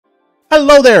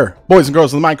Hello there, boys and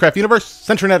girls of the Minecraft universe.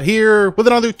 Centranet here with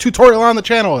another tutorial on the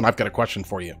channel, and I've got a question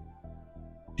for you.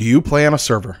 Do you play on a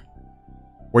server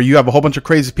where you have a whole bunch of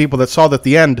crazy people that saw that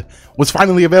the end was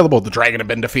finally available, the dragon had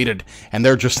been defeated, and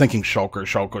they're just thinking shulker,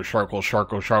 shulker, shulker,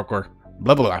 shulker, shulker,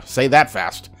 blah, blah, blah, say that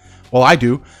fast. Well, I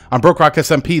do. On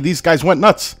BrokeRockSMP, these guys went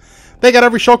nuts. They got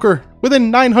every shulker within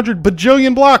 900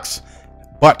 bajillion blocks.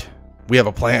 But we have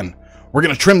a plan. We're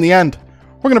going to trim the end.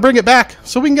 We're going to bring it back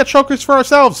so we can get shulkers for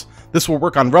ourselves. This will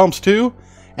work on Realms too,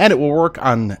 and it will work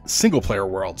on single-player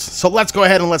worlds. So let's go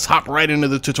ahead and let's hop right into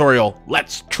the tutorial.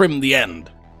 Let's trim the end.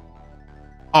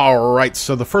 Alright,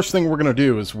 so the first thing we're going to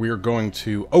do is we're going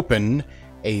to open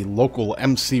a local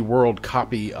MC World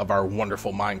copy of our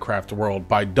wonderful Minecraft world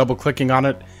by double-clicking on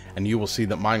it, and you will see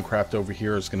that Minecraft over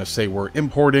here is going to say we're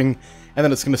importing, and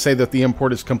then it's going to say that the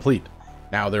import is complete.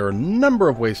 Now, there are a number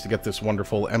of ways to get this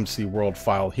wonderful MC World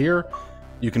file here.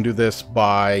 You can do this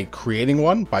by creating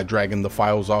one, by dragging the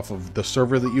files off of the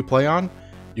server that you play on.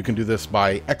 You can do this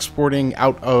by exporting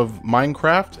out of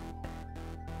Minecraft.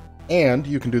 And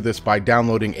you can do this by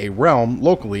downloading a realm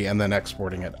locally and then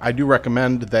exporting it. I do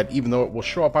recommend that even though it will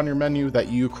show up on your menu, that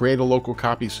you create a local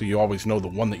copy so you always know the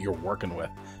one that you're working with.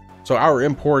 So our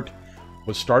import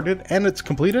was started and it's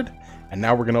completed. And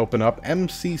now we're going to open up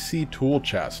MCC Tool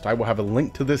Chest. I will have a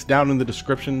link to this down in the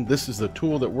description. This is the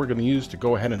tool that we're going to use to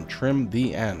go ahead and trim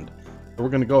the end. So we're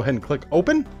going to go ahead and click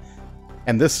open.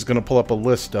 And this is going to pull up a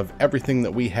list of everything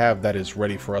that we have that is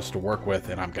ready for us to work with.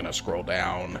 And I'm going to scroll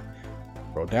down.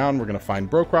 Scroll down. We're going to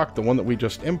find BrokeRock, the one that we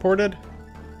just imported.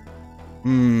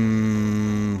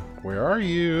 Where are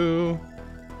you?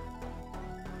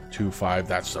 2.5,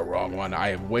 that's the wrong one. I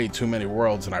have way too many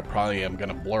worlds and I probably am going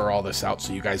to blur all this out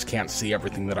so you guys can't see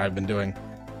everything that I've been doing.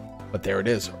 But there it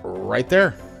is, right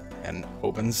there. And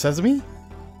open sesame.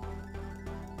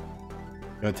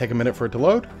 Gonna take a minute for it to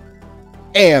load.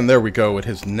 And there we go, it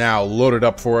has now loaded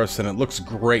up for us and it looks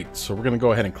great. So we're gonna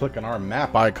go ahead and click on our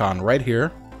map icon right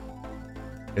here.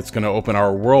 It's gonna open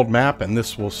our world map and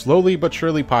this will slowly but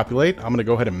surely populate. I'm gonna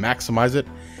go ahead and maximize it.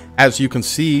 As you can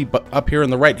see, but up here in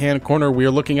the right-hand corner, we are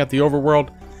looking at the overworld,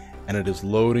 and it is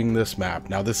loading this map.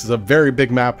 Now, this is a very big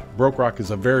map. BrokeRock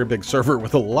is a very big server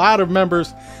with a lot of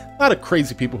members, a lot of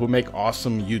crazy people who make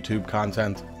awesome YouTube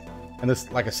content. And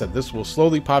this, like I said, this will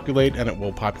slowly populate, and it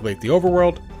will populate the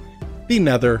overworld, the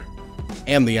nether,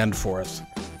 and the end for us.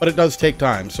 But it does take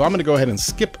time, so I'm going to go ahead and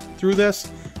skip through this,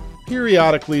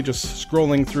 periodically just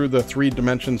scrolling through the 3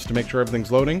 dimensions to make sure everything's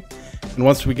loading. And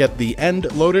once we get the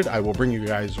end loaded, I will bring you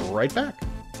guys right back.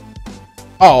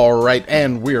 Alright,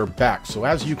 and we're back. So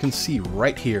as you can see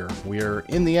right here, we're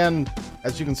in the end,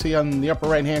 as you can see on the upper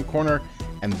right hand corner,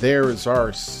 and there is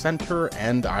our center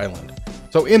end island.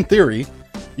 So in theory,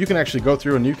 you can actually go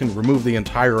through and you can remove the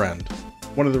entire end.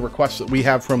 One of the requests that we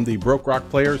have from the BrokeRock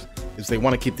players is they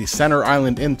want to keep the center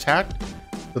island intact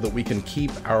so that we can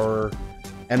keep our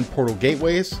end portal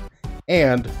gateways,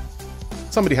 and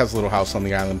somebody has a little house on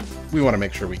the island. We want to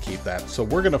make sure we keep that. So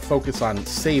we're going to focus on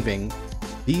saving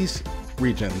these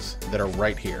regions that are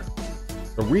right here.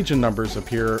 The region numbers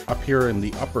appear up here in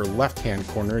the upper left-hand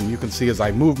corner, and you can see as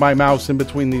I move my mouse in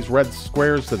between these red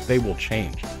squares that they will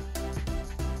change.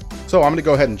 So I'm going to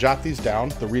go ahead and jot these down.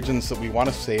 The regions that we want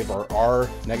to save are R-1,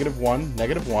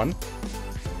 -1,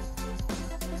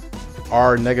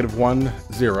 R-1,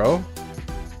 0,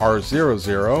 R0,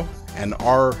 0, and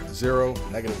R0,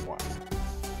 -1.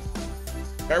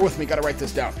 Bear with me, gotta write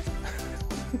this down.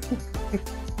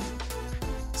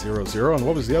 0, 0, and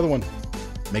what was the other one?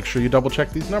 Make sure you double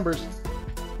check these numbers.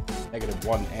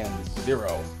 -1 and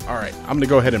 0. Alright, I'm gonna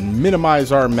go ahead and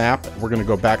minimize our map. We're gonna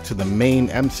go back to the main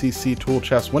MCC tool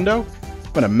chest window.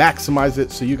 I'm gonna maximize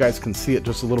it so you guys can see it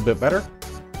just a little bit better.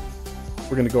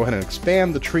 We're gonna go ahead and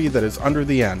expand the tree that is under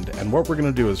the end. And what we're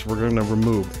gonna do is we're gonna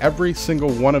remove every single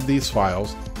one of these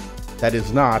files that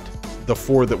is not the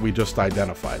 4 that we just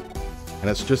identified. And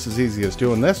it's just as easy as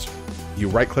doing this. You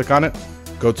right click on it,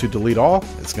 go to delete all.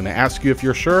 It's going to ask you if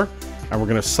you're sure, and we're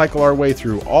going to cycle our way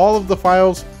through all of the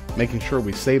files, making sure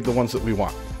we save the ones that we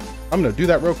want. I'm going to do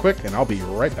that real quick and I'll be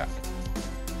right back.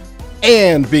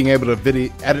 And being able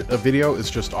to edit a video is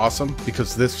just awesome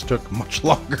because this took much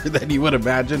longer than you would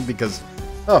imagine because,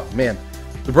 oh man,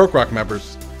 the BrokeRock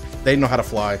members, they know how to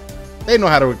fly. They know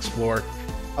how to explore.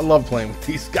 I love playing with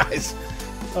these guys.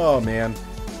 Oh man.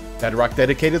 Bedrock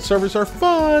Dedicated Servers are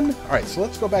fun! Alright, so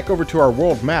let's go back over to our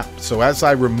world map. So as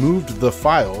I removed the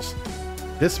files,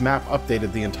 this map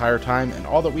updated the entire time, and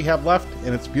all that we have left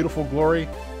in its beautiful glory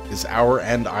is our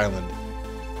end island.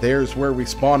 There's where we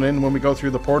spawn in when we go through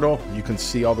the portal. You can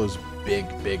see all those big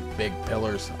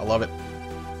pillars. I love it.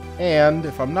 And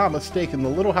if I'm not mistaken, the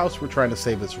little house we're trying to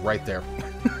save is right there.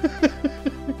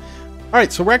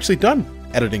 Alright, so we're actually done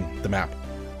editing the map.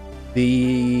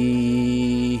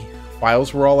 The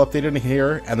files were all updated in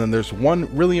here, and then there's one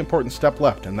really important step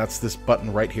left, and that's this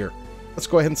button right here. Let's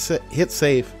go ahead and hit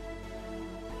save.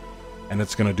 And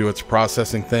it's going to do its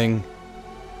processing thing.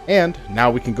 And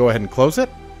now we can go ahead and close it.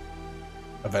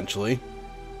 Eventually.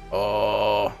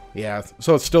 Oh, yeah.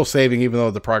 So it's still saving even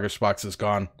though the progress box is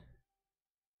gone.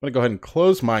 I'm going to go ahead and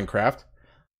close Minecraft.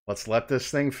 Let's let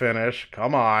this thing finish.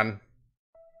 Come on.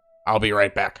 I'll be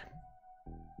right back.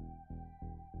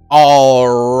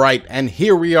 Alright, and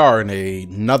here we are in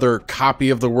another copy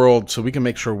of the world, so we can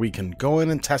make sure we can go in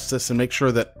and test this and make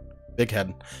sure that, big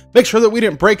head, make sure that we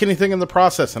didn't break anything in the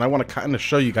process, and I want to kind of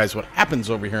show you guys what happens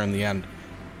over here in the end.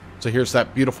 So here's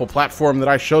that beautiful platform that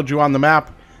I showed you on the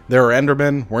map. There are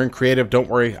Endermen. We're in creative, don't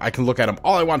worry, I can look at them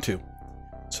all I want to.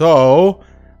 So,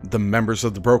 the members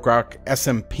of the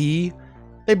BrokeRockSMP,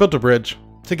 they built a bridge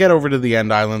to get over to the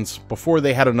End Islands before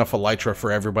they had enough elytra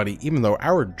for everybody, even though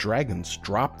our dragons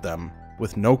dropped them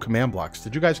with no command blocks.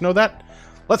 Did you guys know that?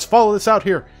 Let's follow this out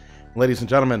here. Ladies and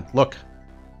gentlemen, look.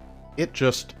 It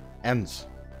just ends.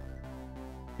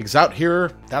 Because out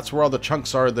here, that's where all the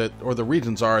chunks are or the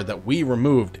regions are that we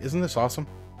removed. Isn't this awesome?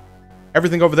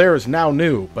 Everything over there is now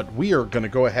new, but we are going to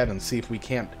go ahead and see if we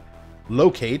can't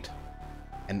locate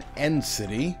an end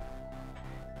city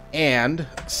and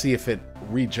see if it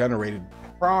regenerated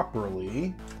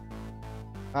properly.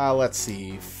 Let's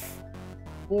see.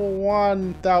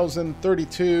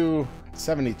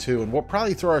 1,032.72, and we'll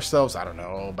probably throw ourselves, I don't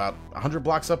know, about 100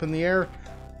 blocks up in the air.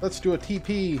 Let's do a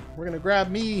TP. We're gonna grab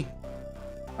me.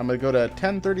 I'm gonna go to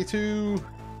 1032,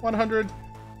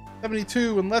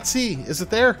 172, and let's see. Is it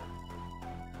there?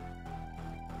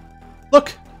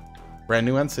 Look! Brand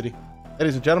new end city.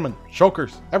 Ladies and gentlemen,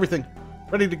 shulkers, everything,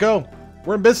 ready to go.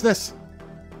 We're in business.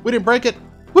 We didn't break it.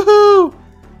 Woohoo!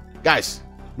 Guys,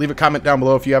 leave a comment down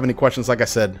below if you have any questions. Like I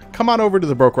said, come on over to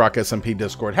the BrokeRockSMP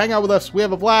Discord. Hang out with us. We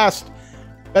have a blast.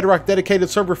 Bedrock Dedicated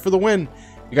Server for the win.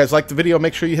 If you guys liked the video,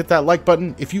 make sure you hit that like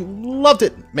button. If you loved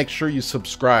it, make sure you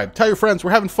subscribe. Tell your friends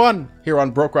we're having fun here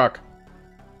on BrokeRock.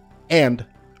 And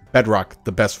Bedrock,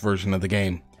 the best version of the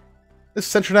game. This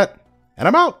is Centranet, and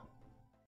I'm out.